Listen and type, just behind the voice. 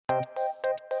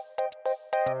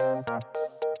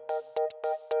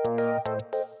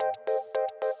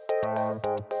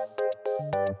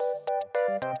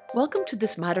Welcome to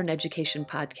this modern education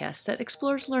podcast that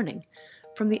explores learning,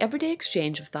 from the everyday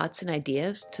exchange of thoughts and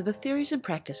ideas to the theories and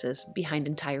practices behind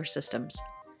entire systems.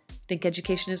 Think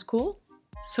education is cool?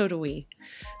 So do we.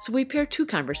 So we pair two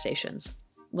conversations.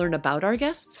 Learn about our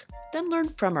guests, then learn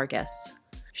from our guests.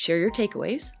 Share your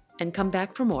takeaways, and come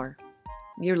back for more.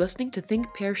 You're listening to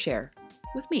Think, Pair, Share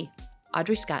with me,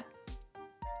 Audrey Scott.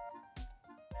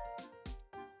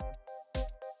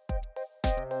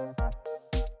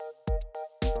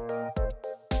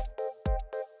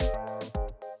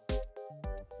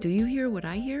 Do you hear what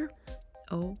I hear?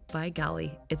 Oh, by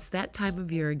golly, it's that time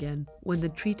of year again, when the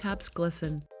treetops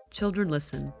glisten, children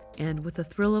listen, and with a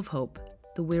thrill of hope,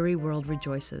 the weary world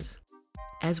rejoices.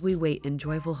 As we wait in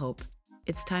joyful hope,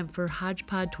 it's time for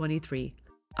hodgePOD 23,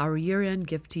 our year-end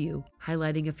gift to you,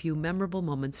 highlighting a few memorable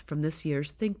moments from this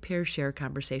year's Think, Pair, Share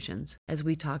conversations, as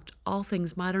we talked all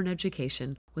things modern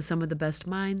education with some of the best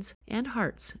minds and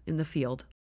hearts in the field.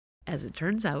 As it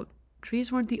turns out,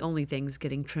 trees weren't the only things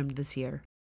getting trimmed this year.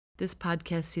 This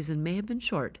podcast season may have been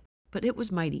short, but it was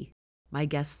mighty. My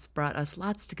guests brought us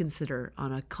lots to consider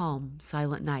on a calm,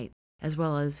 silent night, as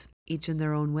well as, each in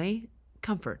their own way,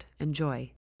 comfort and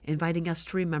joy, inviting us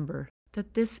to remember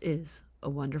that this is a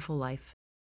wonderful life.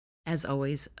 As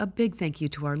always, a big thank you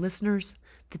to our listeners,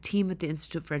 the team at the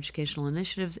Institute for Educational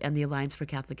Initiatives and the Alliance for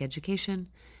Catholic Education,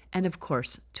 and of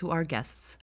course, to our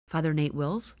guests, Father Nate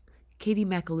Wills, Kati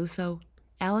Macaluso,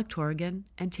 Alec Torigian,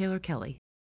 and Taylor Kelly.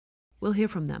 We'll hear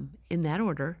from them, in that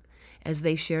order, as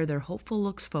they share their hopeful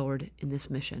looks forward in this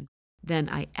mission. Then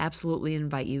I absolutely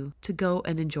invite you to go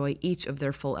and enjoy each of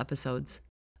their full episodes.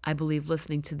 I believe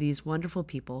listening to these wonderful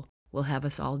people will have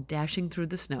us all dashing through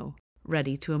the snow,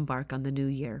 ready to embark on the new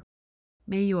year.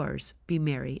 May yours be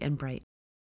merry and bright.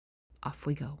 Off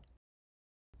we go.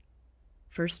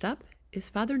 First up is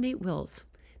Father Nate Wills,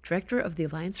 Director of the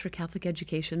Alliance for Catholic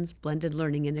Education's Blended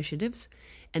Learning Initiatives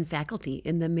and faculty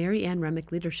in the Mary Ann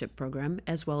Remick Leadership Program,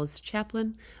 as well as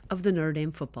chaplain of the Notre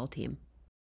Dame football team.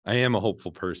 I am a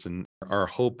hopeful person. Our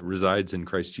hope resides in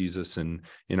Christ Jesus and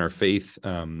in our faith.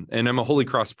 And I'm a Holy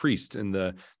Cross priest. And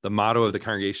the motto of the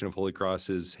Congregation of Holy Cross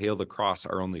is, "Hail the cross,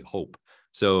 our only hope."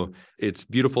 So it's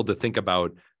beautiful to think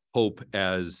about hope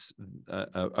as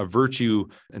a virtue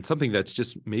and something that's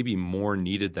just maybe more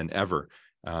needed than ever.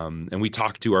 And we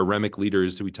talk to our Remick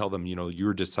leaders. We tell them,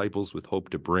 you're disciples with hope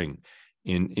to bring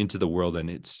into the world. And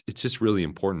it's just really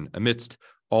important. Amidst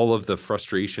all of the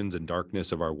frustrations and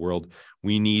darkness of our world,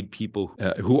 we need people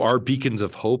who are beacons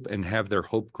of hope and have their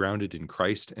hope grounded in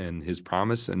Christ and his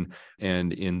promise and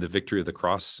in the victory of the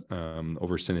cross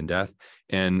over sin and death.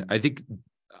 And I think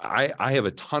I have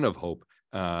a ton of hope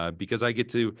because I get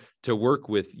to work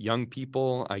with young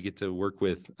people. I get to work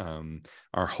with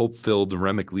our hope-filled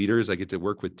Remick leaders. I get to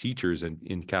work with teachers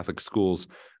in Catholic schools.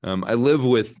 I live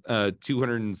with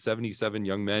 277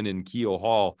 young men in Keogh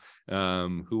Hall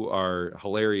who are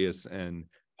hilarious and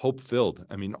hope-filled.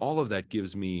 I mean, all of that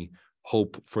gives me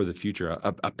hope for the future.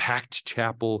 A packed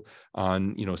chapel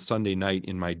on Sunday night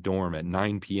in my dorm at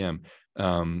 9 p.m.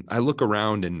 I look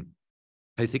around and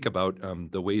I think about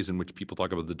the ways in which people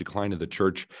talk about the decline of the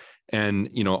church, and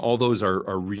all those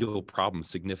are real problems,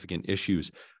 significant issues.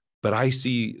 But I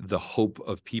see the hope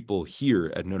of people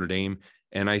here at Notre Dame,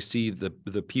 and I see the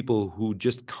people who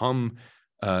just come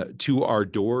to our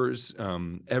doors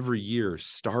every year,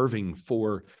 starving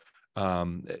for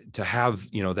to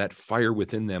have that fire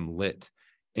within them lit.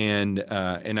 And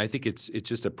I think it's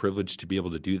just a privilege to be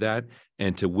able to do that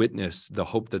and to witness the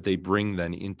hope that they bring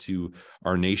then into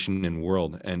our nation and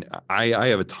world. And I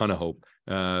have a ton of hope,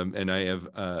 and I have,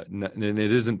 and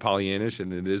it isn't Pollyannish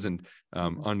and it isn't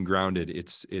ungrounded.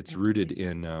 It's rooted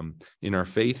in our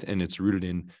faith, and it's rooted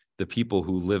in the people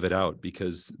who live it out,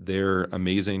 because they're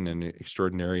amazing and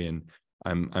extraordinary, and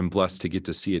I'm blessed to get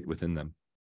to see it within them.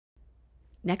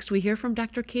 Next, we hear from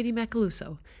Dr. Kati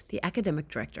Macaluso, the Academic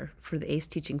Director for the ACE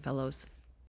Teaching Fellows.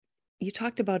 You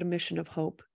talked about a mission of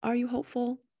hope. Are you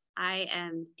hopeful? I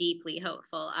am deeply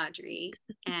hopeful, Audrey.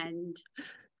 And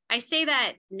I say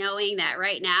that knowing that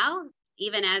right now,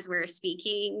 even as we're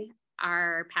speaking,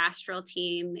 our pastoral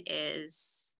team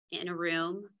is in a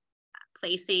room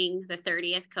placing the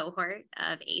 30th cohort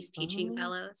of ACE Teaching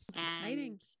Fellows. And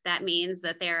exciting. That means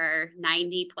that there are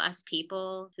 90 plus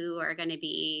people who are going to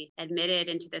be admitted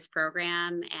into this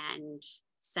program and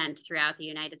sent throughout the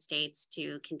United States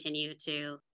to continue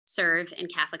to serve in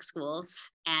Catholic schools.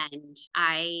 And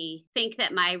I think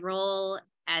that my role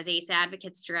as ACE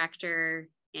Advocates Director,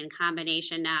 in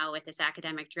combination now with this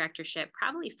academic directorship,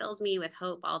 probably fills me with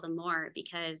hope all the more,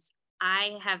 because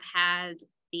I have had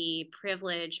the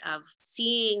privilege of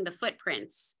seeing the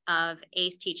footprints of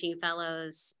ACE teaching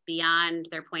fellows beyond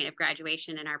their point of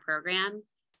graduation in our program.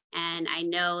 And I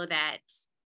know that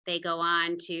they go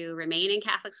on to remain in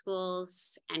Catholic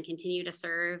schools and continue to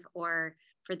serve, or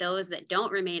for those that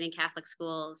don't remain in Catholic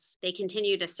schools, they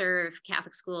continue to serve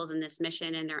Catholic schools in this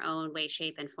mission in their own way,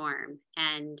 shape, and form.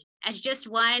 And as just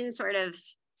one sort of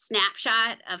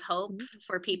snapshot of hope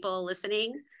for people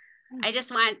listening, I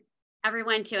just want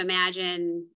everyone to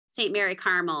imagine St. Mary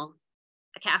Carmel,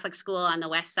 a Catholic school on the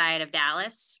west side of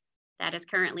Dallas that is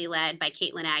currently led by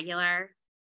Caitlin Aguilar,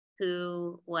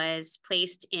 who was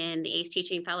placed in the ACE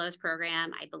Teaching Fellows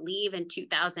program, I believe in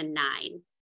 2009.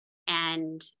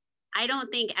 And I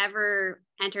don't think ever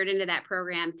entered into that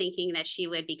program thinking that she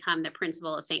would become the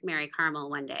principal of St. Mary Carmel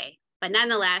one day. But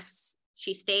nonetheless,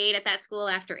 she stayed at that school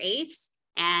after ACE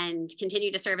and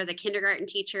continued to serve as a kindergarten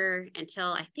teacher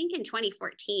until I think in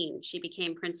 2014, she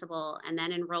became principal and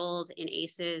then enrolled in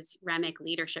ACE's REMIC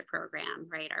leadership program,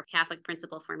 right? Our Catholic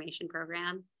Principal Formation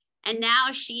Program. And now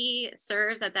she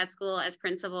serves at that school as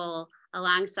principal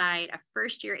alongside a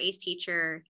first-year ACE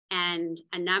teacher and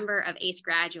a number of ACE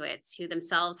graduates who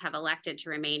themselves have elected to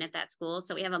remain at that school.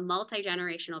 So we have a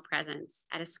multi-generational presence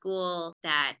at a school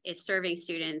that is serving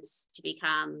students to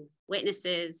become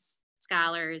witnesses,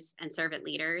 scholars, and servant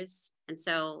leaders. And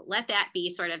so let that be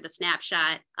sort of the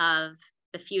snapshot of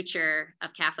the future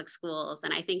of Catholic schools.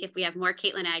 And I think if we have more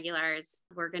Caitlin Aguilars,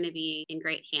 we're going to be in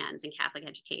great hands in Catholic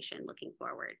education looking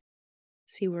forward.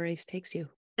 See where ACE takes you.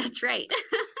 That's right.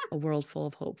 A world full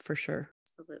of hope, for sure.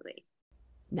 Absolutely.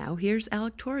 Now here's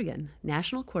Alec Torigian,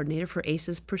 National Coordinator for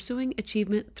ACE's Pursuing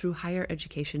Achievement Through Higher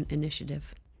Education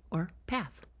Initiative, or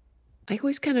PATH. I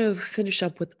always kind of finish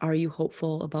up with, are you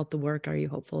hopeful about the work? Are you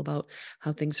hopeful about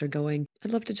how things are going?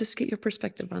 I'd love to just get your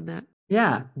perspective on that.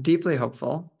 Yeah, deeply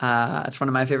hopeful. It's one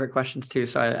of my favorite questions too.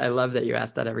 So I love that you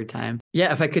ask that every time.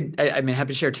 Yeah, if I could, I mean,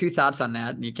 happy to share two thoughts on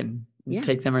that and you can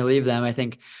take them or leave them. I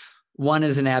think one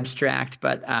is an abstract,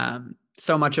 but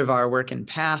so much of our work in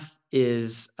PATH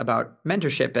is about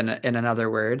mentorship in another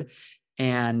word.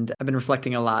 And I've been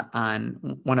reflecting a lot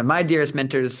on one of my dearest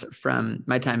mentors from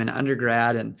my time in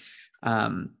undergrad. And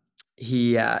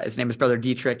his name is Brother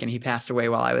Dietrich, and he passed away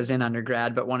while I was in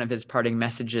undergrad. But one of his parting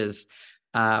messages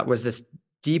was this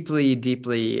deeply,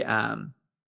 deeply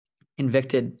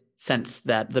convicted sense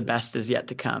that the best is yet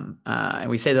to come. And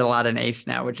we say that a lot in ACE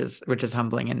now, which is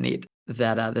humbling and neat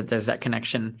that there's that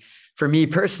connection for me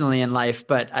personally in life.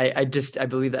 But I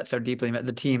believe that so deeply.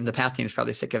 The PATH team is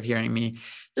probably sick of hearing me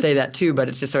say that too, but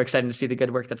it's just so exciting to see the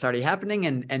good work that's already happening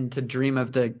and to dream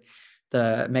of the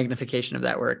magnification of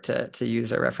that work, to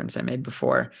use a reference I made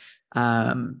before.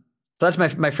 So that's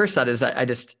my first thought is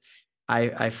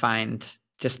I find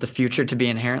just the future to be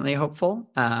inherently hopeful,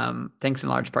 thanks in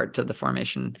large part to the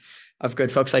formation of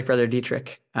good folks like Brother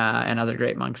Dietrich and other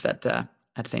great monks at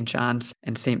St. John's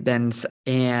and St. Ben's.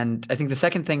 And I think the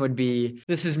second thing would be,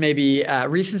 this is maybe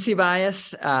recency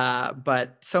bias,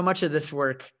 but so much of this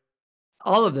work,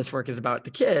 all of this work is about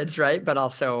the kids, right? But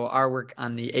also our work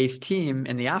on the ACE team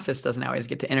in the office doesn't always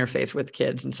get to interface with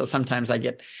kids. And so sometimes I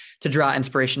get to draw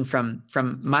inspiration from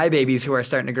my babies who are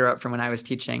starting to grow up from when I was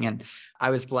teaching. And I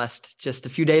was blessed just a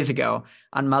few days ago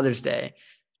on Mother's Day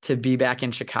to be back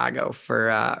in Chicago for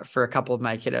a couple of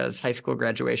my kiddos' high school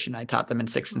graduation. I taught them in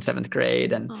 6th and 7th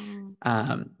grade. And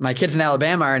my kids in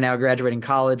Alabama are now graduating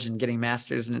college and getting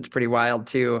masters, and it's pretty wild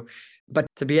too. But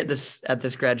to be at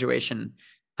this graduation,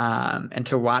 and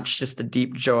to watch just the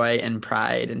deep joy and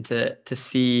pride, and to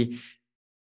see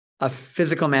a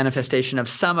physical manifestation of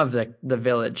some of the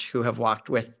village who have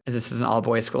walked with, this is an all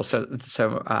boys school.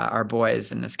 So our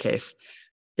boys in this case,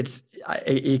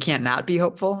 you can't not be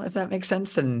hopeful, if that makes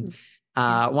sense. And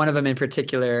one of them in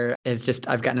particular is just,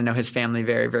 I've gotten to know his family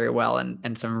very, very well.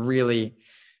 And some really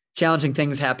challenging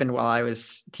things happened while I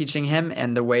was teaching him,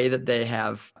 and the way that they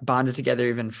have bonded together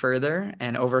even further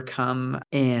and overcome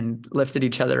and lifted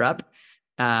each other up,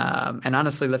 and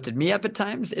honestly lifted me up at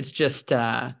times. It's just,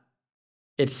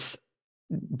 it's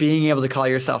being able to call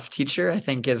yourself teacher, I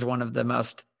think, is one of the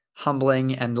most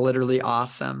humbling and literally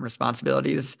awesome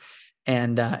responsibilities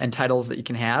and titles that you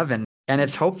can have. And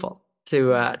it's hopeful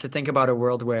to think about a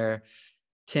world where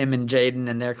Tim and Jaden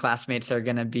and their classmates are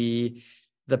going to be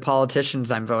the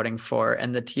politicians I'm voting for,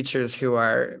 and the teachers who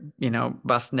are,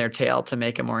 busting their tail to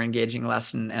make a more engaging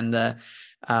lesson, and the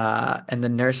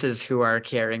nurses who are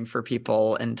caring for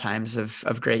people in times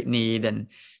of great need. And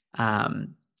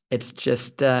it's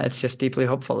just deeply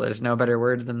hopeful. There's no better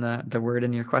word than the word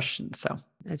in your question. So,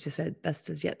 as you said, best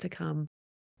is yet to come.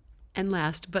 And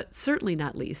last, but certainly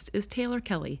not least, is Taylor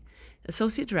Kelly,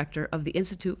 Associate Director of the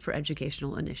Institute for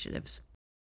Educational Initiatives.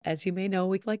 As you may know,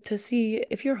 we'd like to see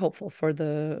if you're hopeful for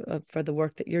the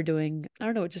work that you're doing. I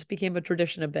don't know, it just became a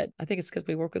tradition a bit. I think it's because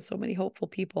we work with so many hopeful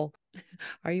people.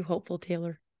 Are you hopeful,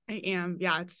 Taylor? I am.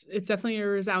 Yeah, it's definitely a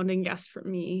resounding yes for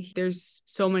me. There's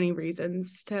so many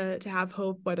reasons to have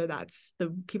hope, whether that's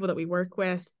the people that we work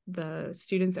with, the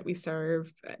students that we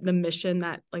serve, the mission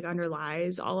that like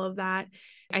underlies all of that.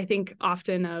 I think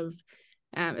often of,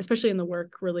 especially in the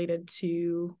work related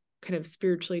to kind of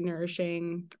spiritually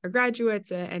nourishing our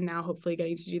graduates, and now hopefully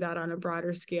getting to do that on a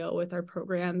broader scale with our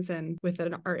programs and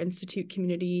within our institute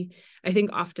community. I think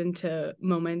often to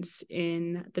moments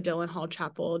in the Dillon Hall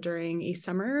Chapel during a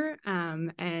summer,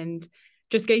 and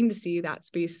just getting to see that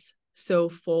space so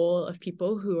full of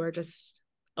people who are just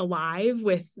alive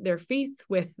with their faith,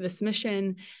 with this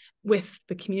mission, with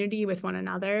the community, with one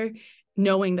another,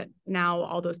 knowing that now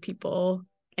all those people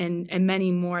and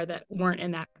many more that weren't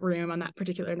in that room on that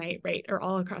particular night, right, are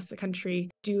all across the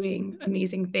country doing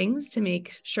amazing things to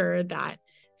make sure that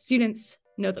students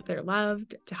know that they're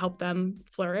loved, to help them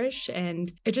flourish.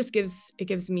 And it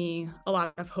gives me a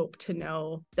lot of hope to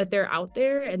know that they're out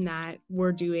there and that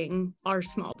we're doing our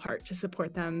small part to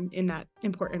support them in that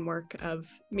important work of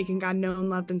making God known,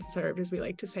 loved, and served, as we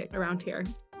like to say around here.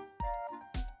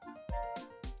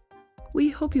 We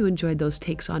hope you enjoyed those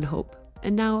takes on hope.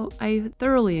 And now I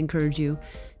thoroughly encourage you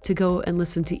to go and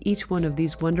listen to each one of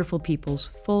these wonderful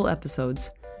people's full episodes.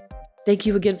 Thank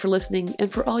you again for listening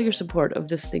and for all your support of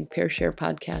this Think, Pair, Share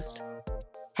podcast.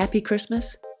 Happy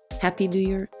Christmas, Happy New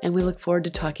Year, and we look forward to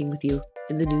talking with you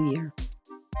in the new year.